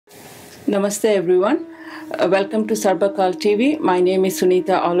Namaste everyone. Welcome to Sarbakal TV. My name is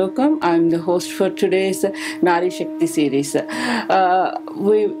Suneetha Alokam. I'm the host for today's Nari Shakti series.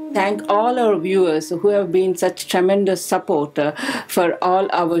 We thank all our viewers who have been such tremendous support for all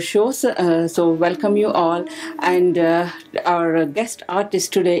our shows. So welcome you all. And our guest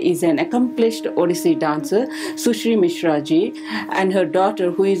artist today is an accomplished Odisi dancer, Sushree Mishra ji, and her daughter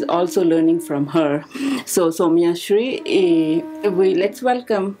who is also learning from her. So Somyashree, let's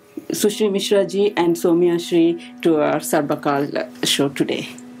welcome Sushree Mishra ji and Somyashree to our Sarbakal show today.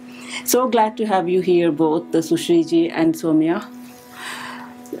 So glad to have you here both, Sushree ji and Somya.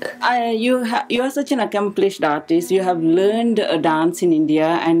 You are such an accomplished artist. You have learned dance in India,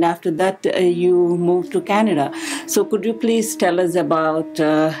 and after that you moved to Canada. So could you please tell us about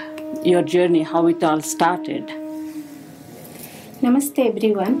your journey, how it all started? Namaste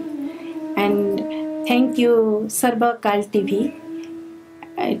everyone, and thank you Sarbakal TV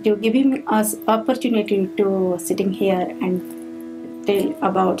to giving us opportunity to sitting here and tell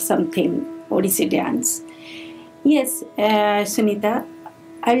about something Odisi dance. Yes, Suneetha,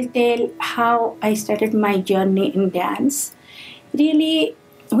 I'll tell how I started my journey in dance. Really,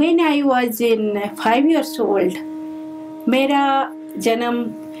 when I was in 5 years old, मेरा जन्म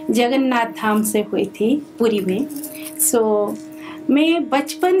जगन्नाथ धाम से हुई थी पुरी में. So मैं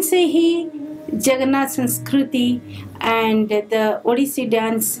बचपन से ही जगन्नाथ संस्कृति and the Odisi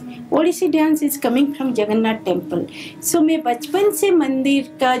dance is coming from Jagannath temple. So मैं बचपन से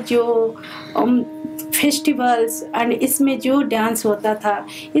मंदिर का जो फेस्टिवल्स एंड इसमें जो डांस होता था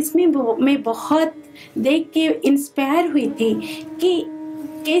इसमें मैं बहुत देख के इंस्पायर हुई थी कि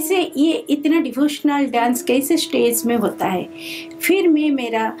कैसे ये इतना डिवोशनल डांस कैसे स्टेज में होता है. फिर मैं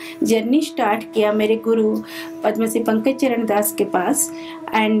मेरा जर्नी स्टार्ट किया मेरे गुरु पद्मश्री पंकज चरण दास के पास,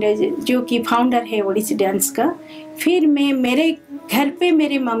 एंड जो कि फाउंडर है ओडिसी डांस का. फिर मैं मेरे घर पे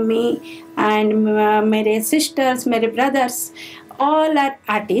मेरे मम्मी एंड मेरे सिस्टर्स, मेरे brothers, all are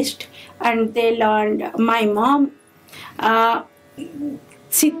artists, and they learned. My mom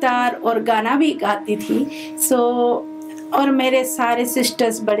sitar और गाना भी गाती थी. सो और मेरे सारे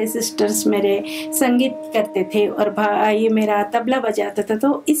सिस्टर्स, बड़े सिस्टर्स मेरे संगीत करते थे और भाई मेरा तबला बजाता था.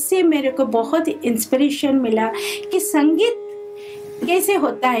 तो इससे मेरे को बहुत इंस्पिरेशन मिला कि संगीत कैसे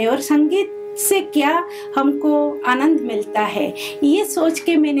होता है और संगीत से क्या हमको आनंद मिलता है. ये सोच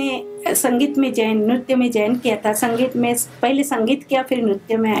के मैंने संगीत में नृत्य में जॉइन किया था. संगीत में पहले संगीत किया, फिर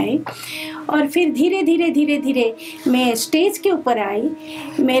नृत्य में आई, और फिर धीरे धीरे मैं स्टेज के ऊपर आई.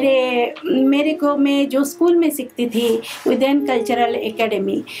 मेरे को मैं जो स्कूल में सीखती थी विद्यान कल्चरल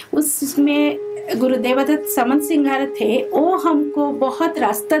एकेडमी, उसमें गुरुदेवदत्त समन सिंघार थे. वो हमको बहुत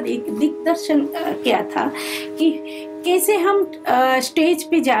रास्ता दिग्दर्शन किया था कि कैसे हम स्टेज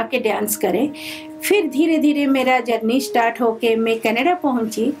पे जाके डांस करें. फिर धीरे धीरे मेरा जर्नी स्टार्ट होके मैं कनाडा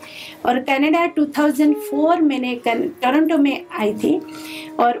पहुंची, और कनाडा 2004 मैंने टोरंटो में आई थी.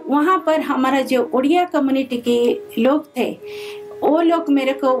 और वहाँ पर हमारा जो उड़िया कम्युनिटी के लोग थे वो लोग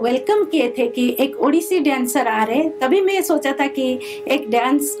मेरे को वेलकम किए थे कि एक ओडिसी डांसर आ रहे. तभी मैं सोचा था कि एक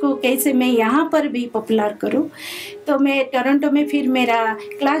डांस को कैसे मैं यहाँ पर भी पॉपुलर करूँ. तो मैं टोरंटो में फिर मेरा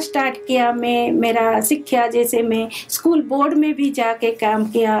क्लास स्टार्ट किया. मैं मेरा सीखा, जैसे मैं स्कूल बोर्ड में भी जाके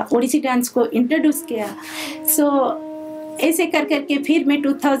काम किया, ओडिसी डांस को इंट्रोड्यूस किया. सो ऐसे कर करके फिर मैं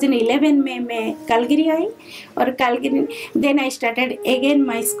 2011 में मैं कैलगरी आई, और Calgary then I started again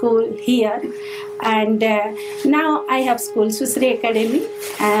my school here, and now I have school Sushree Academy,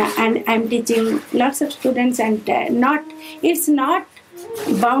 and I'm teaching lots of students, and it's not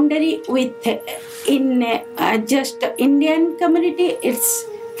boundary with in just Indian community. It's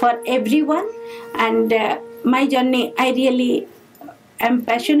for everyone, and my journey, I really am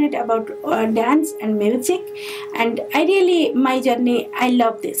passionate about dance and music, and my journey, I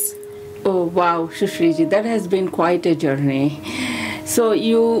love this. Oh wow, Sushree ji, that has been quite a journey. So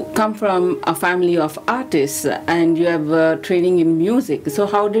you come from a family of artists and you have training in music. So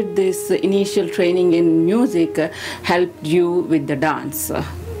how did this initial training in music help you with the dance?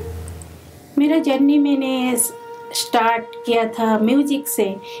 मेरा journey मैंने start किया था music से,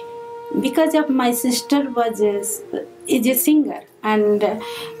 because of my sister was is a singer, and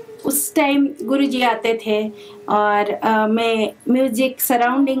उस time गुरुजी आते थे और मैं म्यूजिक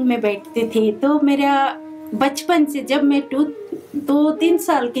सराउंडिंग में बैठती थी. तो मेरा बचपन से, जब मैं 2-3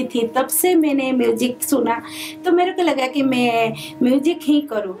 साल की थी, तब से मैंने म्यूजिक सुना. तो मेरे को लगा कि मैं म्यूजिक ही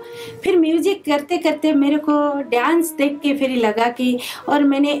करूं. फिर म्यूजिक करते करते मेरे को डांस देख के फिर लगा कि, और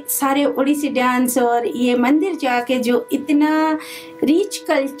मैंने सारे ओडिसी डांस और ये मंदिर जाके जो इतना रिच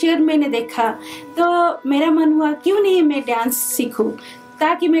कल्चर मैंने देखा, तो मेरा मन हुआ क्यों नहीं मैं डांस सीखूं.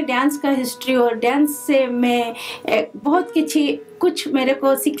 ताकि मैं डांस का हिस्ट्री और डांस से मैं बहुत कुछ मेरे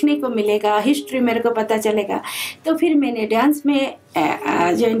को सीखने को मिलेगा, हिस्ट्री मेरे को पता चलेगा। तो फिर मैंने डांस में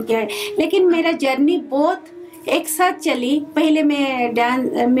ज्वाइन किया। लेकिन मेरा जर्नी बहुत एक साथ चली। पहले मैं डांस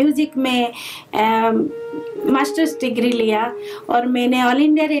म्यूज़िक में मास्टर्स डिग्री लिया और मैंने ऑल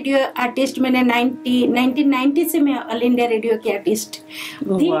इंडिया रेडियो आर्टिस्ट, मैंने 1990 से मैं ऑल इंडिया रेडियो की आर्टिस्ट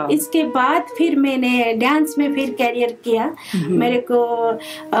थी। इसके बाद फिर मैंने डांस में फिर कैरियर किया। मेरे को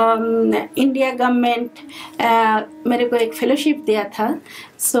इंडिया गवर्नमेंट मेरे को एक फेलोशिप दिया था।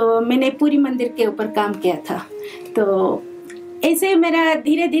 सो मैंने पूरी मंदिर के ऊपर काम किया था। तो ऐसे मेरा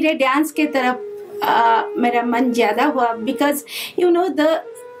धीरे धीरे डांस के तरफ मेरा मन ज़्यादा हुआ। Because you know the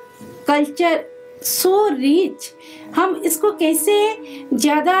culture so rich, हम इसको कैसे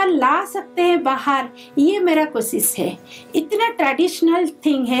ज़्यादा ला सकते हैं बाहर, ये मेरा कोशिश है। इतना ट्रेडिशनल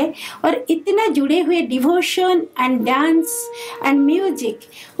थिंग है और इतना जुड़े हुए devotion and dance and music,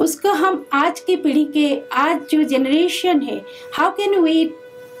 उसको हम आज की पीढ़ी के, आज जो जनरेशन है, हाउ कैन वी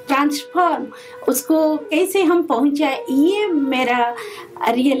ट्रांसफॉर्म, उसको कैसे हम पहुंचाए, ये मेरा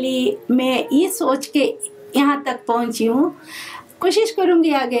रियली, मैं ये सोच के यहाँ तक पहुंची हूँ। कोशिश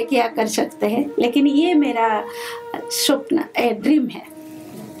करूँगी आगे क्या कर सकते हैं, लेकिन ये मेरा स्वप्न, ड्रीम है।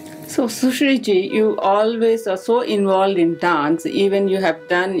 So Sushree ji, you always are so involved in dance. Even you have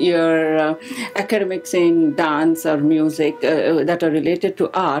done your academics in dance or music that are related to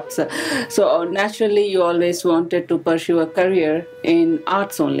arts. So naturally, you always wanted to pursue a career in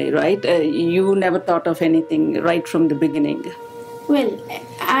arts only, right? You never thought of anything right from the beginning. Well,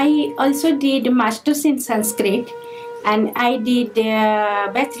 I also did masters in Sanskrit, and I did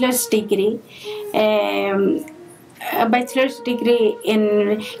a bachelor's degree. A bachelor's degree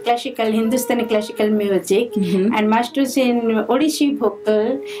in classical Hindustani classical music, and masters in Odisi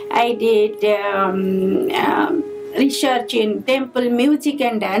vocal. I did research in temple music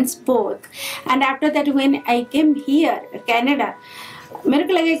and dance both. And after that, when I came here Canada, मेरे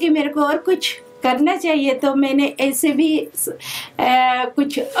को लगा कि मेरे को और कुछ करना चाहिए। तो मैंने ऐसे भी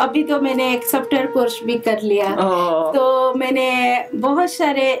कुछ, अभी तो मैंने एक सॉफ्टवेयर कोर्स भी कर लिया। तो मैंने बहुत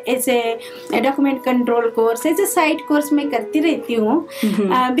सारे ऐसे डॉक्यूमेंट कंट्रोल कोर्स, ऐसे साइड कोर्स में करती रहती हूँ।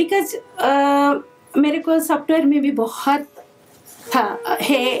 बिकॉज मेरे को सॉफ्टवेयर में भी बहुत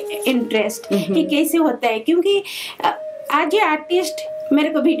है इंटरेस्ट कि कैसे होता है। क्योंकि आज ये आर्टिस्ट, मेरे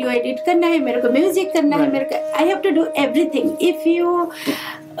को वीडियो एडिट करना है, मेरे को म्यूजिक करना है, मेरे को I have to do everything. If you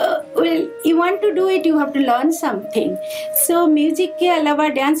you want to do it, you have to learn something. So music के अलावा,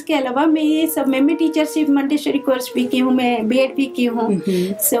 डांस के अलावा मैं ये सब, मैं टीचरशिप मंटेसरी कोर्स भी की हूँ, मैं बीएड भी की हूँ।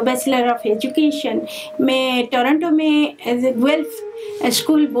 सो बैचलर ऑफ एजुकेशन मैं टोरंटो में गुएल्फ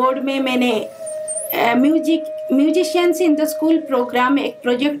स्कूल बोर्ड में मैंने musicians in the school programme एक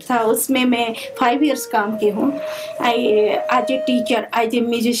प्रोजेक्ट था, उसमें मैं 5 years काम की हूँ। As a teacher, as a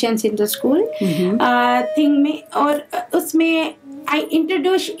musicians in the school thing में। और उसमें I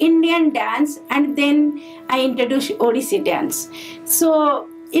introduced Indian dance and then I introduced Odisi dance. So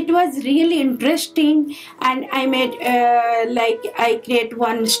it was really interesting, and I made I create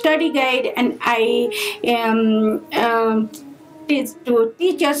one study guide, and I teach to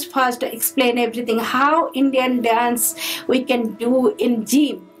teachers first, explain everything, how Indian dance we can do in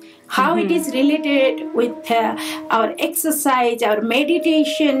gym, how it is related with our exercise, our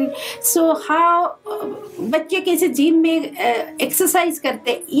meditation. So how बच्चे कैसे gym में exercise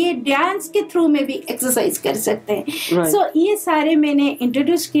करते हैं, ये dance के through में भी exercise कर सकते हैं। सो ये सारे मैंने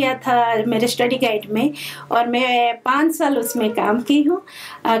इंट्रोड्यूस किया था मेरे स्टडी गाइड में, और मैं 5 साल उसमें काम की हूँ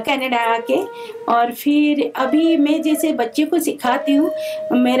कनाडा आके। और फिर अभी मैं जैसे बच्चे को सिखाती हूँ,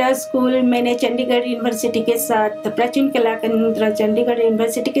 मेरा स्कूल, मैंने चंडीगढ़ यूनिवर्सिटी के साथ, प्राचीन कला केंद्र चंडीगढ़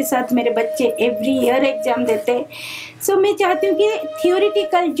यूनिवर्सिटी के साथ मेरे बच्चे एवरी ईयर एग्जाम देते हैं। सो मैं चाहती हूँ कि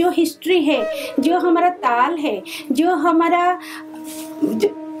थियोरिटिकल जो हिस्ट्री है, जो हमारा ताल है, जो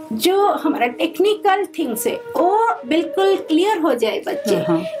हमारा टेक्निकल थिंग्स है, वो बिल्कुल क्लियर हो जाए बच्चे।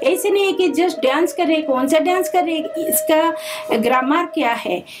 ऐसे नहीं है कि जस्ट डांस कर रहे, कौन सा डांस कर रहे, इसका ग्रामर क्या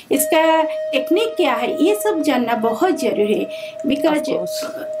है, इसका टेक्निक क्या है, ये सब जानना बहुत जरूरी है। Because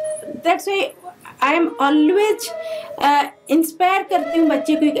that's why I am always inspire करती हूँ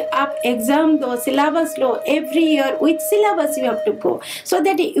बच्चे को कि आप एग्जाम दो, syllabus low, every year with syllabus you have to go, so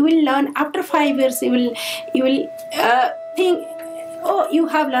that you will learn after 5 years you will think, oh, you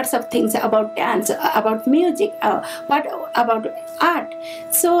have lots of things about dance, about music, what about art.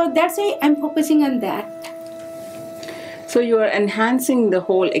 So that's why I'm focusing on that. So you are enhancing the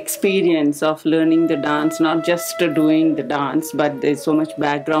whole experience of learning the dance, not just doing the dance, but there's so much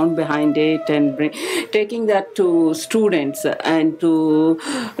background behind it, and taking that to students, and to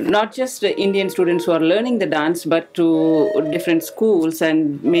not just the Indian students who are learning the dance, but to different schools,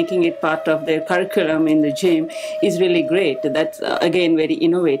 and making it part of their curriculum in the gym is really great. That's again very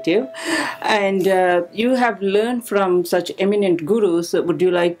innovative. And you have learned from such eminent gurus. Would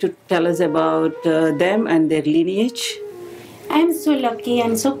you like to tell us about them and their lineage? I'm so lucky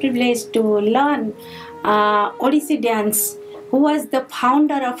and so privileged to learn Odisi dance. Who was the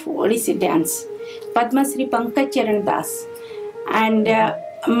founder of Odisi dance? Padmasri Pankaj Charan Das. And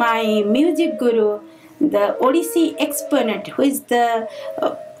my music guru, the Odisi exponent, who is the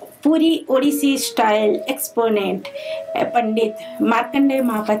Puri Odisi style exponent, Pandit Markandeya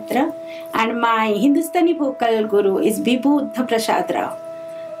Mahapatra. And my Hindustani vocal guru is Vibhu Uddha Prasad Rao.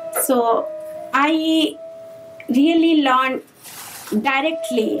 So I really learned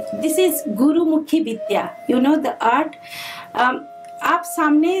directly. This is Guru Mukhi Vidya. You know the art. आप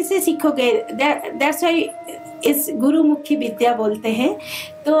सामने से सीखोगे. That's why इस गुरु मुखी विद्या बोलते हैं.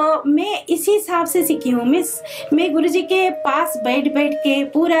 तो मैं इसी हिसाब से सीखी हूँ. मैं गुरुजी के पास बैठ के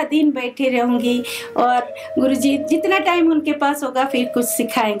पूरा दिन बैठे रहूँगी, और गुरुजी जितना टाइम उनके पास होगा फिर कुछ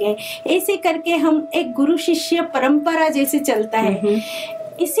सिखाएंगे. ऐसे करके हम एक गुरु शिष्य परंपरा जैसे चलता है.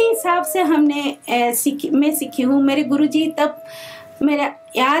 इसी हिसाब से मैं सीखी हूँ. मेरे गुरुजी तब, मेरा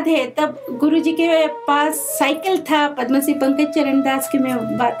याद है तब गुरुजी के पास साइकिल था. पद्मश्री पंकज चरण दास की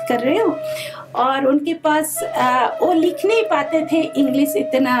मैं बात कर रही हूँ. और उनके पास वो लिख नहीं पाते थे इंग्लिश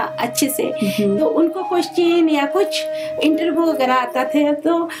इतना अच्छे से. तो उनको क्वेश्चन या कुछ इंटरव्यू वगैरह आता थे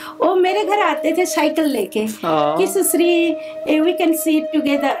तो वो मेरे घर आते थे साइकिल लेके कि सुश्री we can sit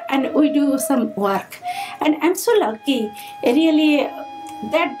together and we do some work. And I am so lucky really.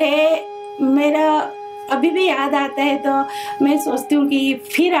 That day मेरा अभी भी याद आता है तो मैं सोचती हूँ कि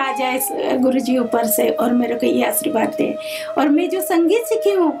फिर आ जाए गुरुजी ऊपर से और मेरे को ये आशीर्वाद दे. और मैं जो संगीत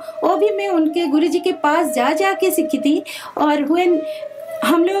सीखी हूँ वो भी मैं उनके गुरुजी के पास जा के सीखी थी. और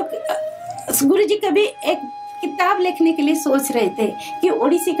हम लोग गुरुजी कभी एक किताब लिखने के लिए सोच रहे थे कि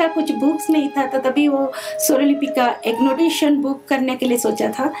ओडिसी का कुछ बुक्स नहीं था, तो तभी वो स्वरलिपि का एक नोटेशन बुक करने के लिए सोचा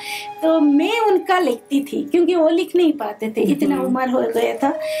था. तो मैं उनका लिखती थी क्योंकि वो लिख नहीं पाते थे, इतना उम्र हो गया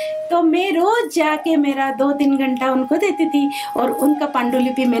था. तो मैं रोज जाके मेरा 2-3 घंटा उनको देती थी और उनका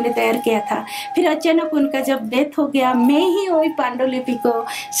पांडुलिपि मैंने तैयार किया था. फिर अचानक उनका जब डेथ हो गया, मैं ही वही पांडुलिपि को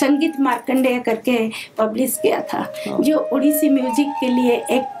संगीत मार्कंडेय करके पब्लिश किया था, जो ओडिसी म्यूजिक के लिए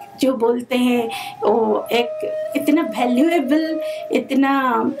एक जो बोलते हैं वो एक इतना वैल्यूएबल, इतना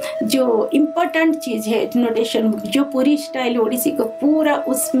जो इम्पोर्टेंट चीज़ है नोटेशन बुक, जो पूरी स्टाइल ओडिसी को पूरा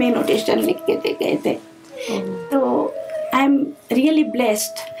उसमें नोटेशन लिख के दे गए थे. तो आई एम रियली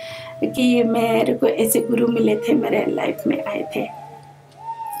ब्लेस्ड कि मेरे को ऐसे गुरु मिले थे, मेरे लाइफ में आए थे.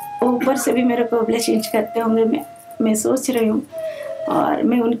 ऊपर से भी मेरे को ब्लेसिंग्स करते होंगे, मैं सोच रही हूँ. और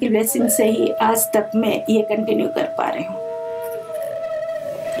मैं उनकी ब्लेसिंग से ही आज तक मैं ये कंटिन्यू कर पा रही हूँ.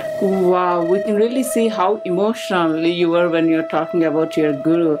 Wow, we can really see how emotional you were when you're talking about your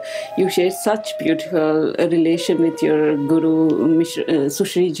guru. You shared such beautiful relation with your guru,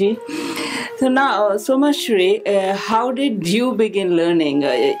 Sushree ji. So now, Somyashree, how did you begin learning?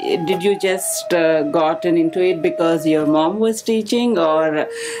 Did you just gotten into it because your mom was teaching, or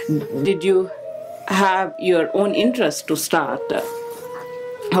did you have your own interest to start?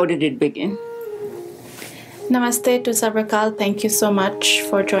 How did it begin? Namaste to Sabrakal. Thank you so much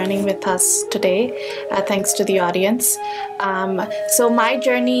for joining with us today. Thanks to the audience. So my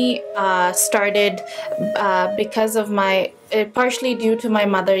journey started because of partially due to my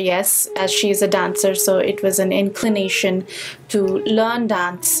mother, yes, as she is a dancer, so it was an inclination to learn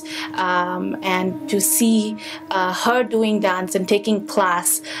dance and to see her doing dance and taking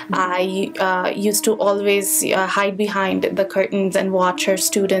class. I used to always hide behind the curtains and watch her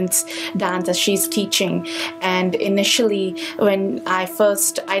students dance as she's teaching. And initially, when I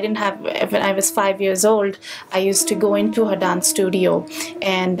was 5 years old, I used to go into her dance studio,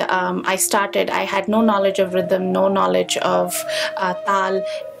 and I had no knowledge of rhythm, no knowledge of tal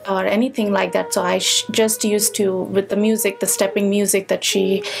or anything like that. So I just used to, with the music, the stepping music that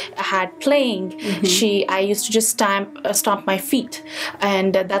she had playing, I used to just stomp my feet,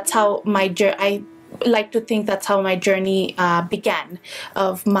 and that's how I like to think that's how my journey began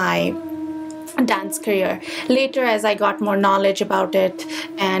of my dance career. Later, as I got more knowledge about it,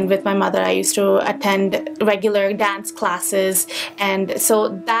 and with my mother, I used to attend regular dance classes, and so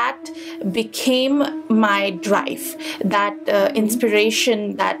that became my drive, that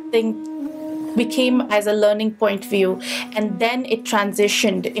inspiration, that thing became as a learning point of view, and then it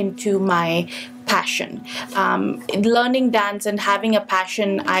transitioned into my passion. Learning dance and having a passion,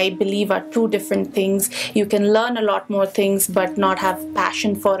 I believe, are two different things. You can learn a lot more things, but not have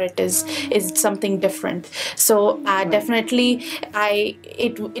passion for it is something different. So definitely,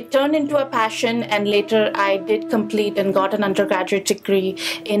 it turned into a passion, and later I did complete and got an undergraduate degree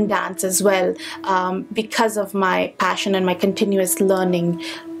in dance as well, because of my passion and my continuous learning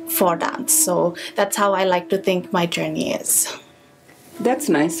for dance. So that's how I like to think my journey is. That's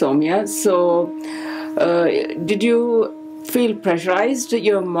nice, Somya. So, did you feel pressurized,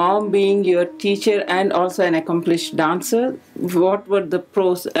 your mom being your teacher and also an accomplished dancer? What were the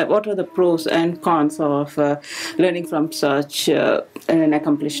pros? What were the pros and cons of learning from such an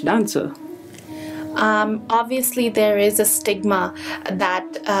accomplished dancer? Obviously, there is a stigma that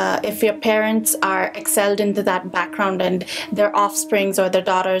if your parents are excelled into that background and their offsprings or their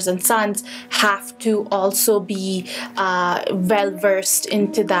daughters and sons have to also be well versed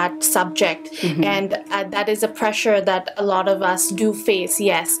into that subject. Mm-hmm. And that is a pressure that a lot of us do face,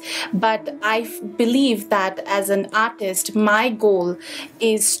 yes. But I believe that as an artist, my goal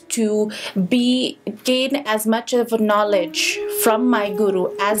is to gain as much of a knowledge from my guru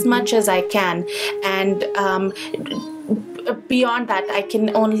as much as I can. And beyond that, I can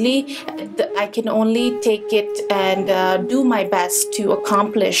only take it and do my best to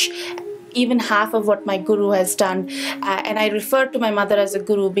accomplish even half of what my guru has done. And I refer to my mother as a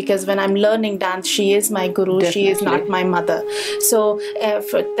guru because when I'm learning dance, she is my guru. Definitely. She is not my mother. So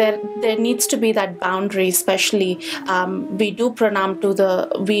there needs to be that boundary, especially we do pranam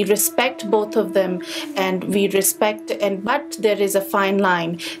we respect both of them, and but there is a fine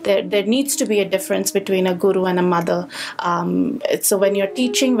line. There needs to be a difference between a guru and a mother. So when you're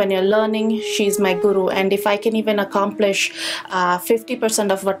teaching, when you're learning, she's my guru. And if I can even accomplish 50%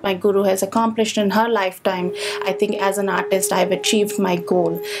 of what my guru has accomplished in her lifetime, I think as an artist I've achieved my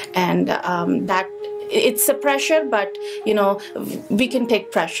goal. And that it's a pressure, but we can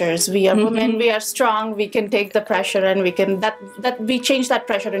take pressures. We are women, we are strong, we can take the pressure, and we can we change that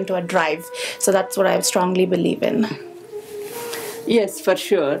pressure into a drive. So that's what I strongly believe in. Yes, for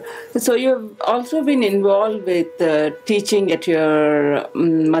sure. So you've also been involved with teaching at your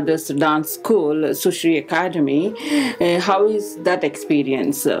mother's dance school, Sushree Academy. How is that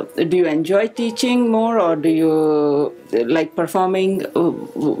experience? Do you enjoy teaching more, or do you like performing?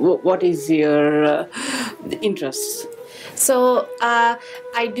 What is your interest? So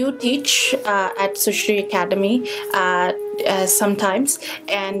I do teach at Sushree Academy sometimes,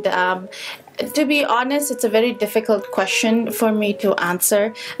 and to be honest, it's a very difficult question for me to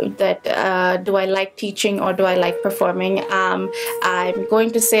answer, that do I like teaching or do I like performing? I'm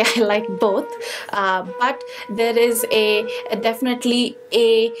going to say I like both, but there is definitely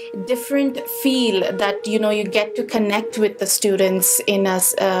a different feel that you get to connect with the students in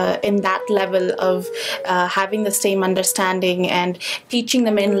that level of having the same understanding and teaching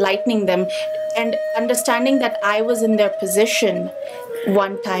them, enlightening them, and understanding that I was in their position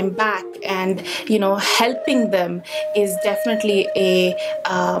one time back, and helping them is definitely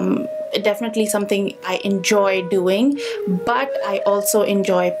definitely something I enjoy doing. But I also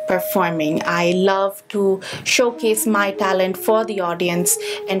enjoy performing. I love to showcase my talent for the audience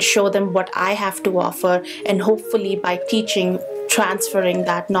and show them what I have to offer, and hopefully by teaching, transferring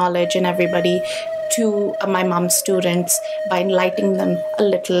that knowledge and everybody to my mom's students by enlightening them a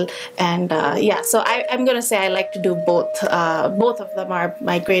little. And so I'm going to say I like to do both. Both of them are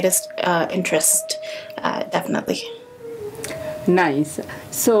my greatest interest, definitely. Nice.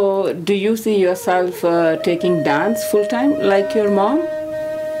 So do you see yourself taking dance full-time like your mom?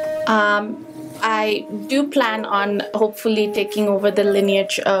 I do plan on hopefully taking over the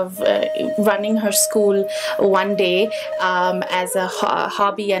lineage of running her school one day, as a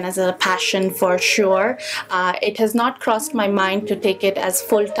hobby and as a passion for sure. It has not crossed my mind to take it as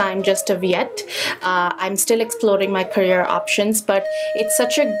full-time just of yet. I'm still exploring my career options, but it's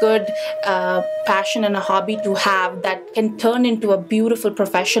such a good passion and a hobby to have that can turn into a beautiful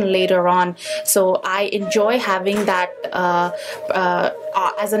profession later on. So I enjoy having that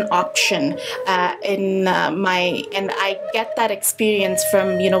as an option and I get that experience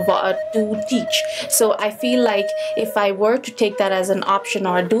from to teach. So I feel like if I were to take that as an option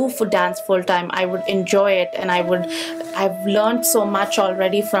or do for dance full time, I would enjoy it, and I've learned so much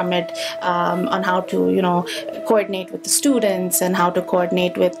already from it, on how to coordinate with the students and how to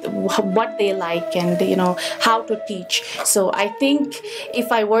coordinate with what they like, and how to teach. So I think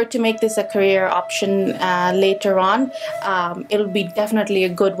if I were to make this a career option later on, it'll be definitely a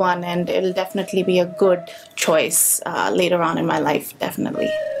good one, and it'll definitely be a good choice later on in my life, definitely.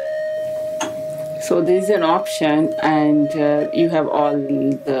 So this is an option, and you have all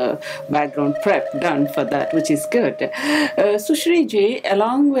the background prep done for that, which is good. Sushree ji,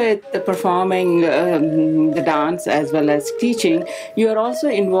 along with the performing the dance as well as teaching, you are also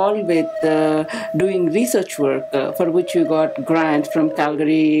involved with doing research work, for which you got grant from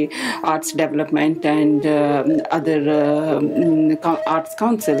Calgary Arts Development and other arts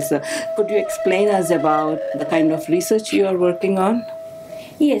councils. Could you explain us about the kind of research you are working on?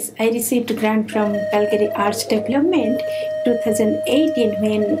 Yes, I received a grant from Calgary Arts Development 2018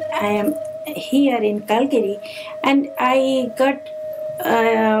 when I am here in Calgary, and I got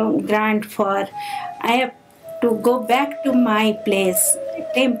a grant for I have to go back to my place,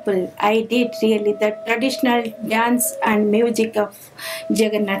 temple. I did really the traditional dance and music of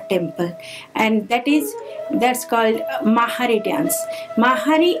Jagannath temple, and that's called Mahari dance.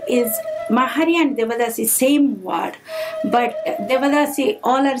 Mahari and Devadasi same word, but Devadasi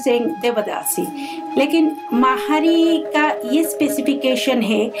all are saying Devadasi. लेकिन महारी का ये specification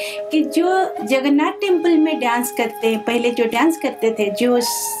है कि जो Jagannath temple में dance करते हैं, पहले जो डांस करते थे, जो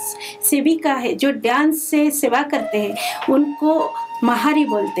सेविका है, जो डांस से सेवा करते हैं, उनको महारी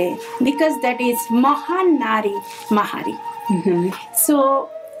बोलते हैं, बिकॉज दैट इज महान नारी महारी. सो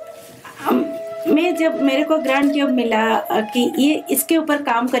मेरे को ग्रांट जब मिला कि ये इसके ऊपर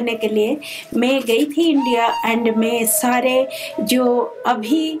काम करने के लिए, मैं गई थी इंडिया, एंड मैं सारे जो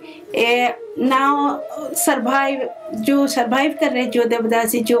अभी नाउ सरवाइव कर रहे जो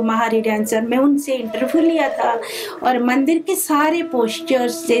देवदासी, जो महारी डांसर, मैं उनसे इंटरव्यू लिया था. और मंदिर के सारे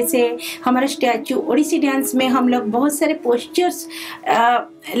पोस्चर्स, जैसे हमारा स्टैचू ओडिसी डांस में हम लोग बहुत सारे पोस्चर्स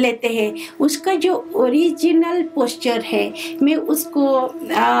लेते हैं, उसका जो ओरिजिनल पोस्चर है मैं उसको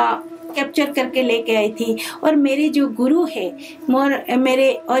कैप्चर करके लेके आई थी. और मेरे जो गुरु है,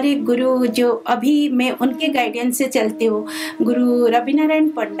 मेरे और एक गुरु जो अभी मैं उनके गाइडेंस से चलती हूँ, गुरु रविनारायण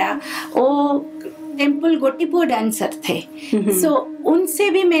पंडा, वो टेम्पल गोटीपुर डांसर थे. सो उनसे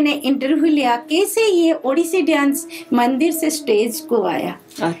भी मैंने इंटरव्यू लिया कैसे ये ओडिसी डांस मंदिर से स्टेज को आया.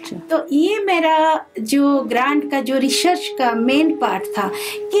 अच्छा. तो ये मेरा जो ग्रांट का जो रिसर्च का मेन पार्ट था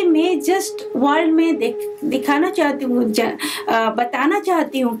कि मैं जस्ट वर्ल्ड में दिखाना चाहती हूँ, बताना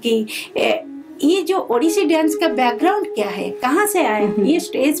चाहती हूँ कि ये जो ओडिसी डांस का बैकग्राउंड क्या है, कहाँ से आया, ये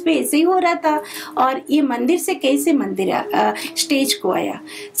स्टेज पे ऐसे ही हो रहा था, और ये मंदिर से कैसे स्टेज को आया.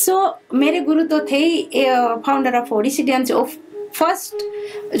 सो मेरे गुरु तो थे ही founder of Odissi dance,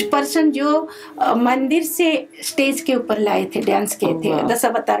 first person जो मंदिर से स्टेज के ऊपर लाए थे, डांस किए थे. 10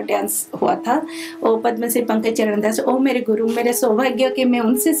 अवतार डांस हुआ था, वो पद्म श्री पंकज चरण दास, वो मेरे गुरु. मेरे सौभाग्य कि मैं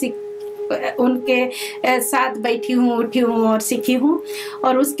उनके साथ बैठी हूँ, उठी हूँ और सीखी हूँ.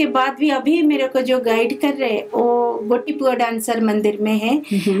 और उसके बाद भी अभी मेरे को जो गाइड कर रहे वो गोटीपुर डांसर मंदिर में है,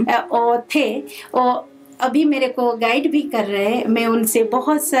 वो थे, वो अभी मेरे को गाइड भी कर रहे हैं. मैं उनसे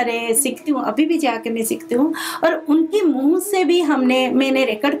बहुत सारे सीखती हूँ, अभी भी जाके मैं सीखती हूँ. और उनके मुंह से भी मैंने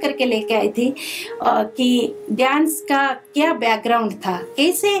रिकॉर्ड करके लेके आई थी कि डांस का क्या बैकग्राउंड था,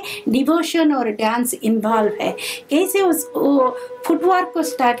 कैसे डिवोशन और डांस इन्वॉल्व है, कैसे वो फुटवर्क को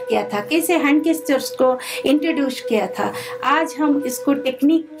स्टार्ट किया था, कैसे हैंड गेस्चर्स को इंट्रोड्यूस किया था. आज हम इसको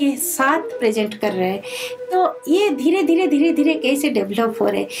टेक्निक के साथ प्रेजेंट कर रहे हैं. तो ये धीरे धीरे कैसे डेवलप हो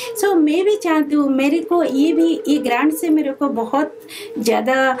रहे. सो मैं भी चाहती हूँ, मेरे को ये ग्रांट से मेरे को बहुत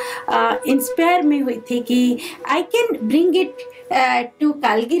ज़्यादा इंस्पायर में हुई थी कि I can bring it to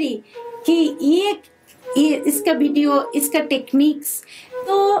Calgary, कि ये इसका वीडियो, इसका टेक्निक्स,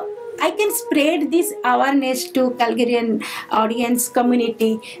 तो I can spread this awareness to Calgarian audience community,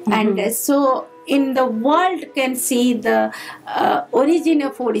 and so in the world can see the origin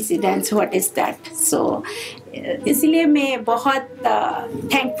of Odisi dance. What is that? So इसलिए मैं बहुत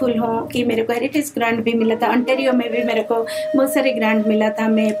thankful हूँ कि मेरे को हेरिटेज ग्रांट भी मिला था. अंटेरियो में भी मेरे को बहुत सारे ग्रांट मिला था,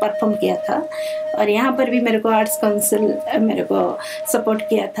 मैं परफॉर्म किया था. और यहाँ पर भी मेरे को आर्ट्स काउंसिल मेरे को सपोर्ट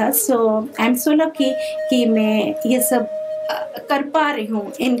किया था. सो आई एम सो लकी कि मैं ये सब कर पा रही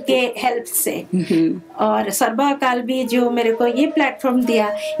हूँ इनके हेल्प से. और सर्वा काल भी जो मेरे को ये प्लेटफॉर्म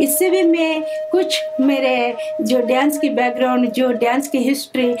दिया, इससे भी मैं कुछ मेरे जो डांस की बैकग्राउंड, जो डांस की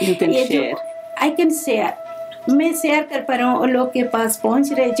हिस्ट्री, ये जो आई कैन शेयर, मैं शेयर कर पा रहा हूँ और लोग के पास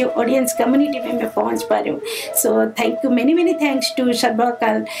पहुँच रहे, जो ऑडियंस कम्युनिटी में मैं पहुँच पा रही हूँ. So thank you, many thanks to सर्वा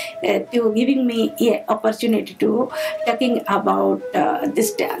काल टू गिविंग मी ये opportunity to talking about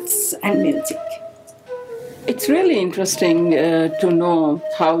this dance and music. It's really interesting to know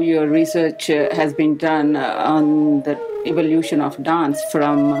how your research has been done on the evolution of dance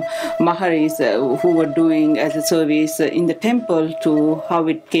from Maharis who were doing as a service in the temple to how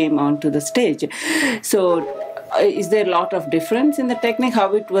it came onto the stage. So is there a lot of difference in the technique, how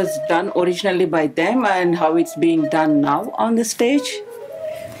it was done originally by them and how it's being done now on the stage?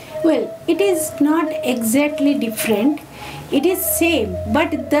 Well, it is not exactly different. It is same,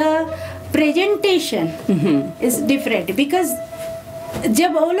 but the presentation is different because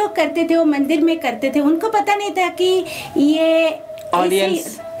जब वो लोग करते थे, वो मंदिर में करते थे, उनको पता नहीं था कि ये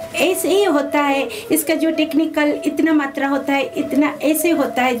ऑडियंस ऐसे ही होता है, इसका जो टेक्निकल इतना मात्रा होता है, इतना ऐसे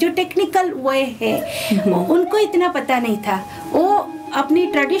होता है, जो टेक्निकल वे है उनको इतना पता नहीं था, वो अपनी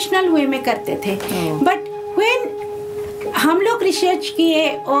ट्रेडिशनल वे में करते थे। बट व्हेन हम लोग रिसर्च किए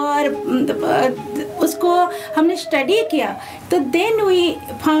और उसको हमने स्टडी किया, तो देन वी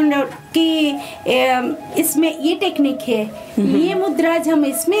फाउंड आउट कि इसमें ये टेक्निक है, ये मुद्राज हम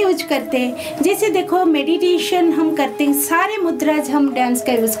इसमें यूज करते हैं। जैसे देखो मेडिटेशन हम करते हैं, सारे मुद्राज हम डांस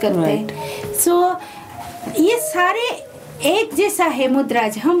का यूज करते हैं। सो ये सारे एक जैसा है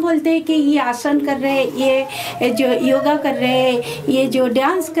मुद्राज। हम बोलते हैं कि ये आसन कर रहे हैं, ये जो योगा कर रहे हैं, ये जो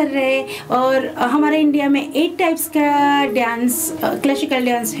डांस कर रहे हैं। और हमारे इंडिया में 8 टाइप्स का डांस, क्लासिकल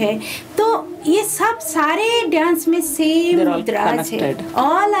डांस है। तो ये सब सारे डांस में सेम मुद्राज है,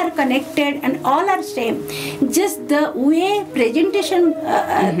 all are connected and all are same, just the way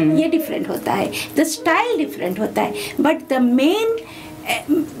presentation ये डिफरेंट होता है, द स्टाइल डिफरेंट होता है, बट द मेन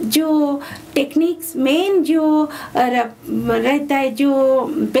जो टेक्निक्स, मेन जो रहता है, जो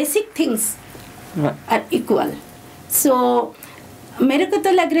बेसिक थिंग्स आर इक्वल। सो मेरे को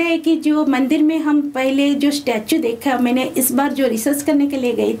तो लग रहा है कि जो मंदिर में हम पहले जो स्टैचू देखा, मैंने इस बार जो रिसर्च करने के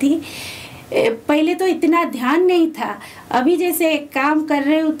लिए गई थी, पहले तो इतना ध्यान नहीं था। अभी जैसे काम कर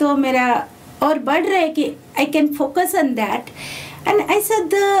रहे हूँ तो मेरा और बढ़ रहा है कि I can focus on that, and I saw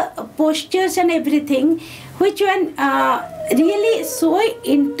the postures and everything, which one really so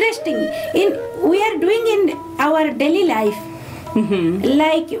interesting in we are doing in our daily life.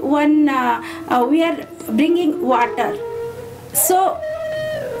 Like when we are bringing water, so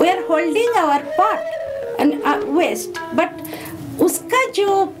we are holding our pot and waste, but उसका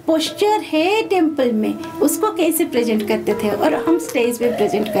जो posture है temple में, उसको कैसे present करते थे और हम स्टेज पे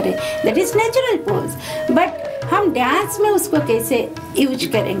प्रेजेंट करें, that is natural pose, but हम डांस में उसको कैसे यूज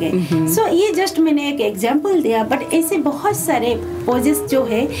करेंगे। सो ये जस्ट मैंने एक एग्जांपल दिया, बट ऐसे बहुत सारे पोजेस जो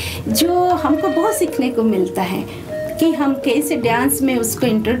है, जो हमको बहुत सीखने को मिलता है कि हम कैसे डांस में उसको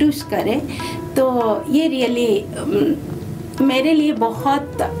इंट्रोड्यूस करें। तो ये रियली मेरे लिए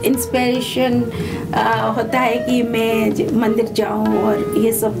बहुत इंस्पिरेशन होता है कि मैं मंदिर जाऊं और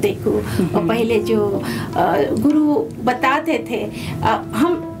ये सब देखूं। और पहले जो गुरु बताते थे,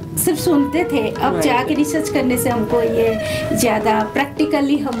 हम सिर्फ सुनते थे, अब जाके रिसर्च करने से हमको ये ज़्यादा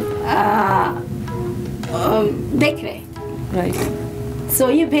प्रैक्टिकली हम देख रहे हैं। राइट। सो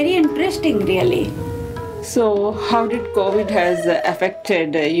ये very interesting really. So how did COVID has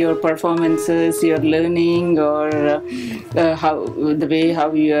affected your performances, your learning, or how the way how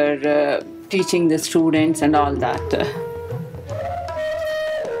you are teaching the students and all that?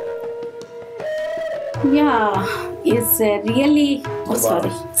 Yeah, it's really. Oh,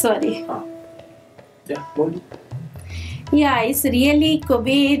 sorry. Yeah, it's really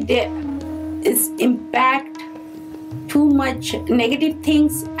COVID is impact too much negative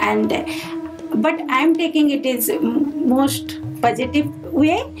things, and but I'm taking it as most positive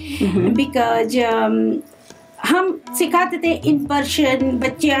way, because हम सिखाते थे in person,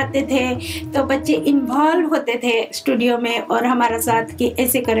 बच्चे आते थे तो बच्चे involve होते थे स्टूडियो में और हमारा साथ कि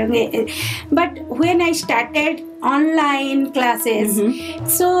ऐसे करेंगे। But when I started online classes,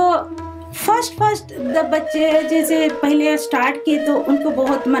 so first the बच्चे जैसे पहले स्टार्ट किए तो उनको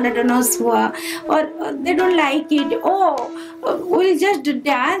बहुत मोनोटोनस हुआ और they don't like it. O will just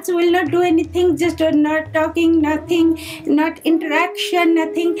dance, will not do anything, just not talking, nothing, not interaction,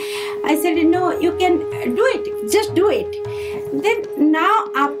 nothing. I said no, you can do it, just do it. Then now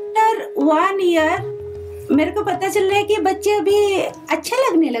after 1 year मेरे को पता चल रहा है कि बच्चे अभी अच्छा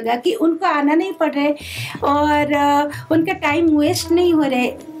लगने लगा, कि उनको आना नहीं पड़ रहा है और उनका टाइम वेस्ट नहीं हो रहा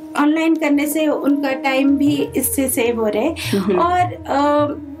है। ऑनलाइन करने से उनका टाइम भी इससे सेव हो रहे हैं।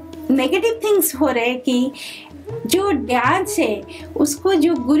 और नेगेटिव थिंग्स हो रहे हैं कि जो डांस है उसको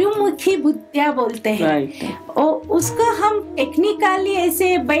जो गुरुमुखी विद्या बोलते हैं, और उसको हम टेक्निकली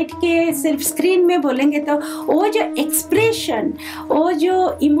ऐसे बैठ के सिर्फ स्क्रीन में बोलेंगे तो वो जो एक्सप्रेशन, वो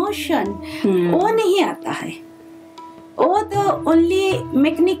जो इमोशन वो नहीं आता है, वो तो ओनली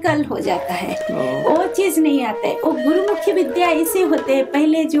मैकेनिकल हो जाता है, वो चीज़ नहीं आता है। वो गुरुमुखी विद्या ऐसे होते हैं,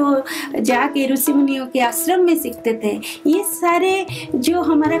 पहले जो जाके ऋषि मुनियों के आश्रम में सीखते थे, ये सारे जो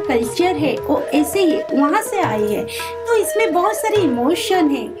हमारा कल्चर है वो ऐसे ही वहाँ से आई है। तो इसमें बहुत सारे इमोशन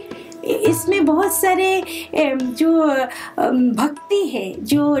है, इसमें बहुत सारे जो भक्ति है,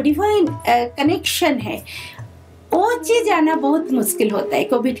 जो डिवाइन कनेक्शन है, वो चीज़ आना बहुत मुश्किल होता है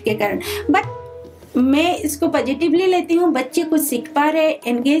कोविड के कारण। बट मैं इसको पॉजिटिवली लेती हूँ। बच्चे कुछ सीख पा रहे,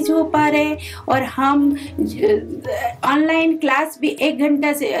 एंगेज हो पा रहे, और हम ऑनलाइन क्लास भी 1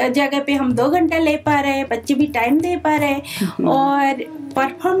 घंटा से जगह पे हम 2 घंटा ले पा रहे हैं, बच्चे भी टाइम दे पा रहे हैं। और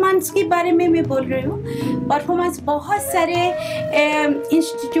परफॉर्मेंस के बारे में मैं बोल रही हूँ। परफॉर्मेंस बहुत सारे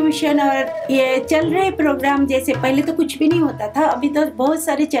इंस्टीट्यूशन और ये चल रहे प्रोग्राम, जैसे पहले तो कुछ भी नहीं होता था, अभी तो बहुत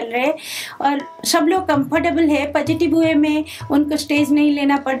सारे चल रहे हैं और सब लोग कंफर्टेबल है पॉजिटिव वे में, उनको स्टेज नहीं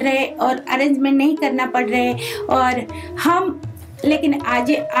लेना पड़ रहे और अरेंजमेंट नहीं करना पड़ रहे। और हम लेकिन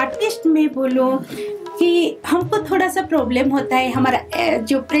आज आर्टिस्ट में बोलूँ कि हमको थोड़ा सा प्रॉब्लम होता है हमारा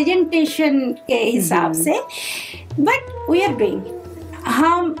जो प्रेजेंटेशन के हिसाब से, बट वी आर डूइंग।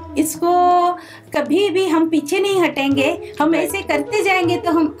 हम इसको कभी भी हम पीछे नहीं हटेंगे, हम ऐसे करते जाएंगे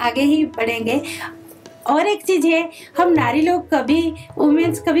तो हम आगे ही बढ़ेंगे। और एक चीज़ है, हम नारी लोग कभी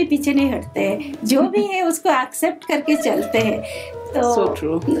वुमेन्स कभी पीछे नहीं हटते हैं, जो भी है उसको एक्सेप्ट करके चलते हैं। तो So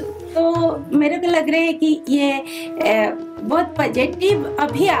true. तो मेरे को लग रहा है कि ये बहुत पॉजिटिव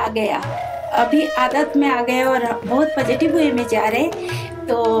अभी आ गया, अभी आदत में आ गया और बहुत पॉजिटिव वे में जा रहे।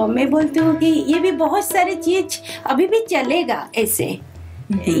 तो मैं बोलती हूँ कि ये भी बहुत सारी चीज अभी भी चलेगा ऐसे,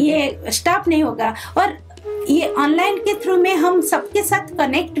 ये स्टॉप नहीं होगा। और ये ऑनलाइन के थ्रू में हम सबके साथ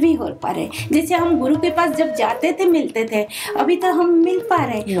कनेक्ट भी हो पा रहे। जैसे हम गुरु के पास जब जाते थे, मिलते थे, अभी तो हम मिल पा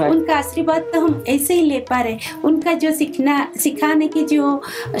रहे, उनका आशीर्वाद तो हम ऐसे ही ले पा रहे। उनका जो सिखाने की जो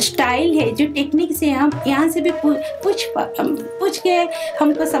स्टाइल है, जो टेक्निक से हम यहाँ से भी पूछ के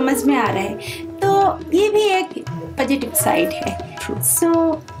हमको समझ में आ रहा है। तो ये भी एक पॉजिटिव साइड है। सो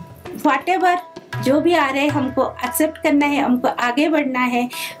व्हाटएवर जो भी आ रहे हैं, हमको एक्सेप्ट करना है, हमको आगे बढ़ना है,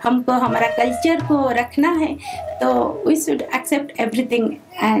 हमको हमारा कल्चर को रखना है। तो we should accept everything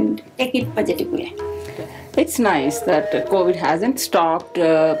and take it positively. It's nice that COVID hasn't stopped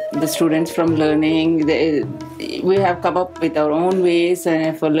the students from learning. We have come up with our own ways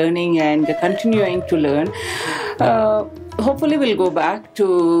for learning and continuing to learn. Hopefully we'll go back to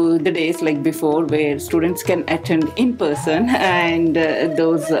the days like before where students can attend in person and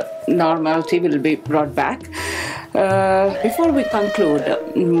those normality will be brought back. Before we conclude,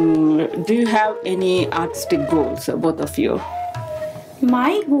 do you have any artistic goals, both of you?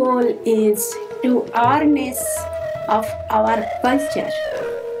 My goal is to awareness of our culture.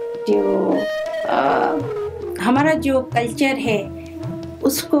 हमारा जो culture है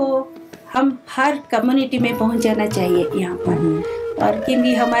उसको हम हर community में पहुंचाना चाहिए यहाँ पर। और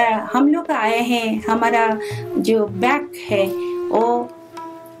क्योंकि हम लोग आए हैं, हमारा जो बैक है वो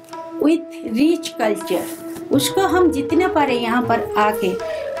विथ रिच कल्चर, उसको हम जितना पारे यहाँ पर आके।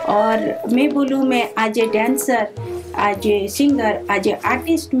 और मैं बोलूँ, मैं आज ए डांसर, आज ए सिंगर, आज ए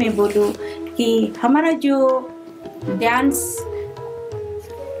आर्टिस्ट में बोलूँ कि हमारा जो डांस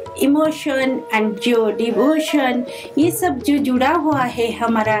इमोशन एंड जो डिवोशन, ये सब जो जुड़ा हुआ है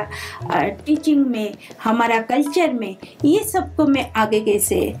हमारा टीचिंग में, हमारा कल्चर में, ये सब को मैं आगे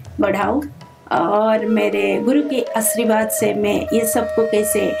कैसे बढ़ाऊँ और मेरे गुरु के आशीर्वाद से मैं ये सब को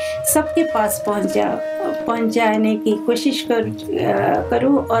कैसे सबके पास पहुंचाने की कोशिश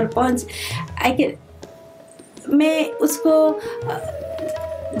करूँ और मैं उसको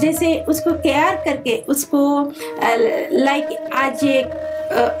जैसे उसको केयर करके उसको लाइक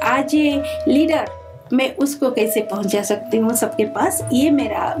आज लीडर मैं उसको कैसे पहुंचा सकती हूँ सबके पास, ये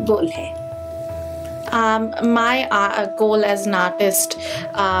मेरा गोल है। My goal as an artist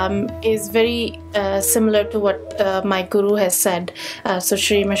is very similar to what my guru has said,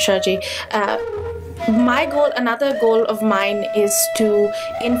 Sushree Mishra ji. My goal, another goal of mine is to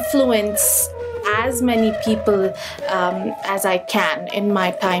influence as many people as I can in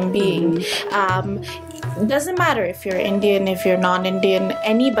my time being. Doesn't matter if you're Indian, if you're non-Indian,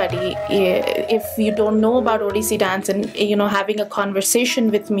 anybody. If you don't know about Odisi dance and having a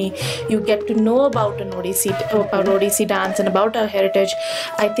conversation with me, you get to know about Odisi dance and about our heritage.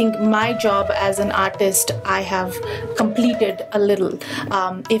 I think my job as an artist, I have completed a little.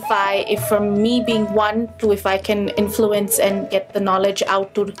 If from me being one to if I can influence and get the knowledge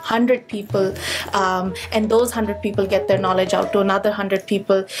out to 100 people, and those 100 people get their knowledge out to another 100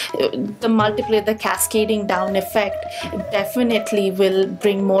 people, the cascading down effect definitely will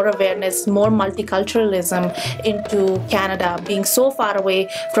bring more awareness, more multiculturalism into Canada, being so far away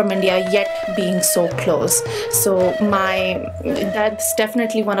from India yet being so close. So that's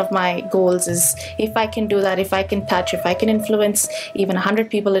definitely one of my goals, is if I can do that, if I can touch, if I can influence even 100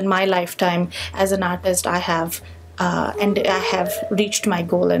 people in my lifetime as an artist, I have and I have reached my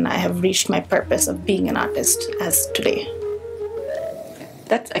goal and I have reached my purpose of being an artist as today.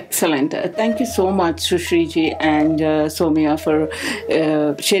 That's excellent. Thank you so much, Sushree ji and Somya, for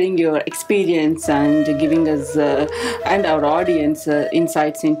sharing your experience and giving us and our audience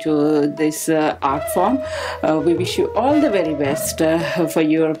insights into this art form. We wish you all the very best for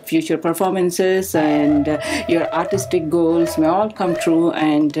your future performances, and your artistic goals may all come true,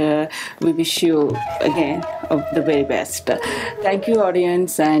 and we wish you again the very best. Thank you,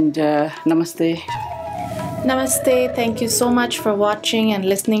 audience, and namaste. Namaste. Thank you so much for watching and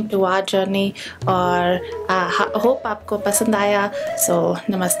listening to our journey. और hope आपको पसंद आया. So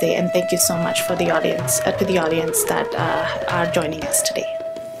namaste and thank you so much for the audience to the audience that are joining us today.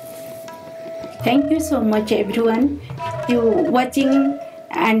 Thank you so much, everyone, to watching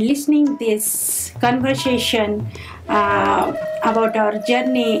and listening this conversation about our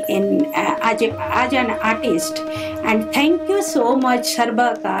journey in as an artist. And thank you so much,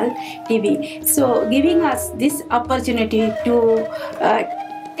 Sarbakal TV, so giving us this opportunity to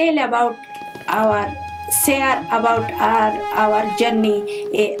tell about share about our journey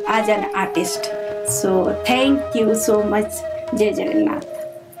as an artist. So thank you so much. Jai Jagannath.